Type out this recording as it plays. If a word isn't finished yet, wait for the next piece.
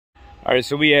All right,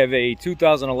 so we have a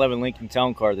 2011 Lincoln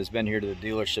Town Car that's been here to the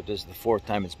dealership. This is the fourth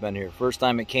time it's been here. First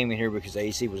time it came in here because the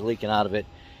AC was leaking out of it.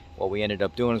 What we ended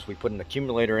up doing is we put an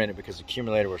accumulator in it because the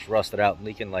accumulator was rusted out and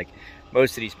leaking like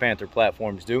most of these Panther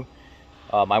platforms do.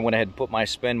 I went ahead and put my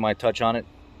spin, my touch on it,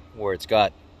 where it's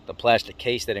got the plastic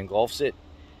case that engulfs it.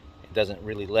 It doesn't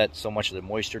really let so much of the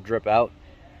moisture drip out.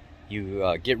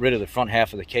 You get rid of the front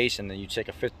half of the case, and then you take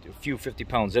a few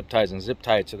 50-pound zip ties and zip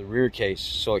tie it to the rear case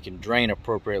so it can drain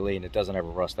appropriately and it doesn't ever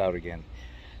rust out again.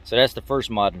 So that's the first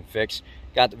mod and fix.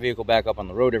 Got the vehicle back up on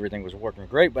the road. Everything was working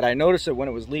great, but I noticed that when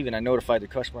it was leaving, I notified the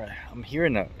customer, I'm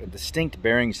hearing a distinct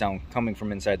bearing sound coming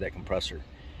from inside that compressor.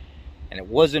 And it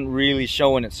wasn't really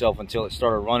showing itself until it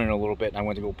started running a little bit, and I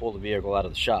went to go pull the vehicle out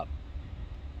of the shop.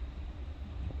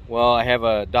 Well, I have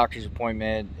a doctor's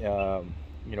appointment.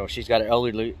 You know, she's got an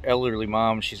elderly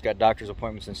mom. She's got doctor's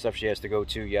appointments and stuff she has to go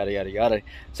to, yada, yada, yada.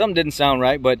 Something didn't sound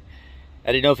right, but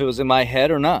I didn't know if it was in my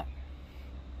head or not.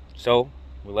 So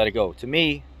we let it go. To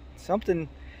me, something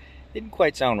didn't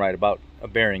quite sound right about a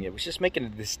bearing. It was just making a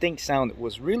distinct sound that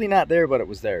was really not there, but it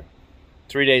was there.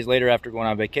 3 days later, after going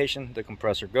on vacation, the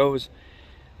compressor goes.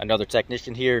 Another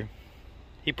technician here,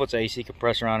 he puts an AC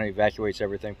compressor on it, evacuates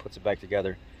everything, puts it back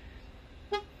together.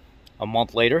 A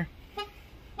month later,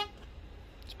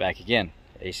 it's back again.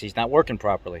 AC's not working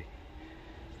properly.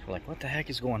 We're like, what the heck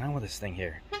is going on with this thing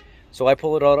here? So I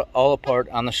pull it all apart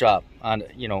on the shop.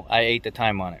 You know, I ate the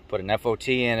time on it. Put an FOT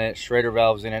in it, Schrader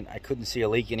valves in it. I couldn't see a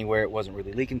leak anywhere. It wasn't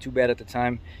really leaking too bad at the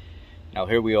time. Now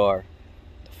here we are,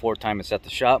 the fourth time it's at the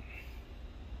shop.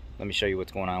 Let me show you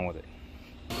what's going on with it.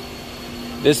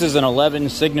 This is an 11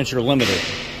 signature limiter.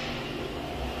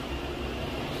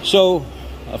 So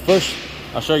first,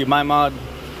 I'll show you my mod.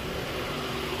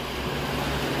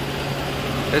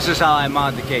 This is how I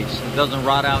mod the case. It doesn't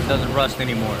rot out, doesn't rust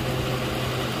anymore.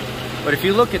 But if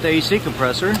you look at the AC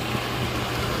compressor,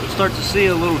 you'll start to see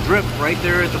a little drip right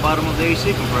there at the bottom of the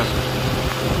AC compressor.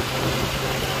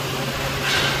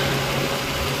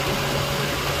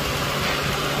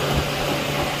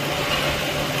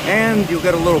 And you'll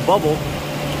get a little bubble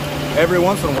every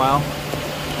once in a while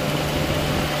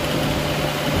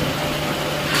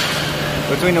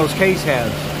between those case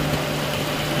halves.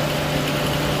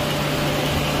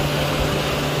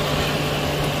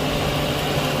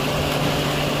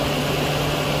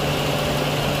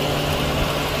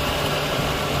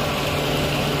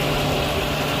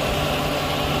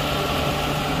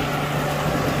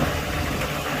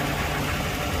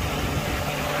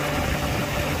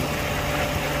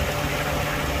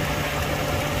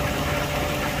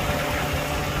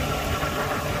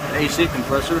 AC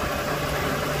compressor,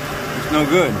 it's no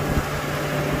good.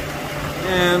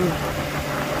 And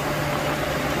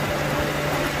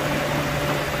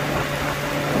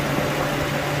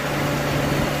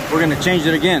we're going to change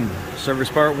it again. Service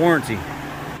part warranty.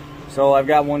 So I've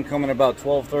got one coming about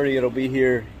 12:30. It'll be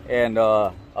here, and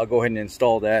I'll go ahead and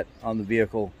install that on the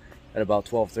vehicle at about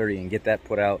 12:30 and get that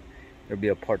put out. There'll be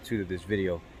a part 2 to this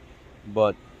video.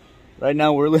 But right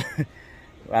now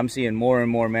I'm seeing more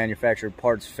and more manufactured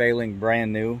parts failing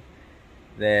brand new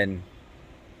than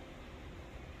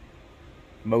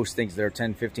most things that are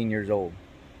 10, 15 years old.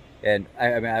 And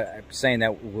I'm saying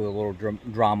that with a little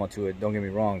drama to it, don't get me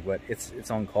wrong, but it's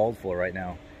uncalled for right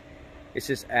now. It's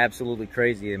just absolutely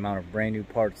crazy the amount of brand new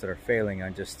parts that are failing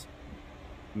on just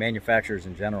manufacturers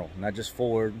in general. Not just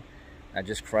Ford, not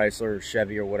just Chrysler or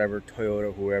Chevy or whatever,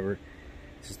 Toyota, whoever.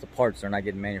 It's just the parts are not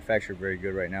getting manufactured very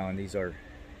good right now, and these are...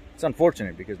 It's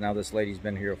unfortunate because now this lady's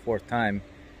been here a fourth time.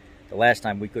 The last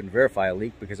time we couldn't verify a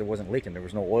leak because it wasn't leaking. There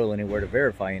was no oil anywhere to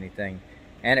verify anything,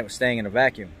 and it was staying in a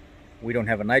vacuum. We don't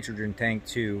have a nitrogen tank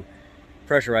to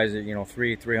pressurize it, you know,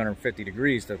 350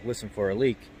 degrees to listen for a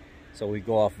leak. So we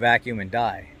go off vacuum and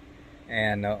die.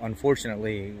 And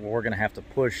unfortunately, we're going to have to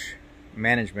push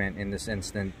management in this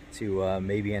instant to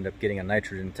maybe end up getting a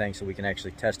nitrogen tank so we can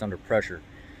actually test under pressure.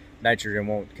 Nitrogen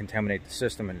won't contaminate the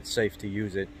system, and it's safe to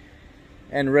use it.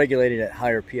 And regulate it at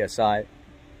higher PSI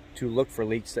to look for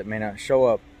leaks that may not show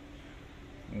up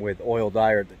with oil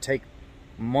dye, or that take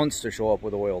months to show up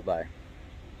with oil dye.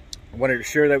 I wanted to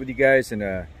share that with you guys,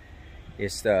 and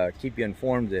just keep you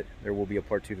informed that there will be a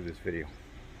part 2 to this video.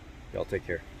 Y'all take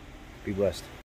care. Be blessed.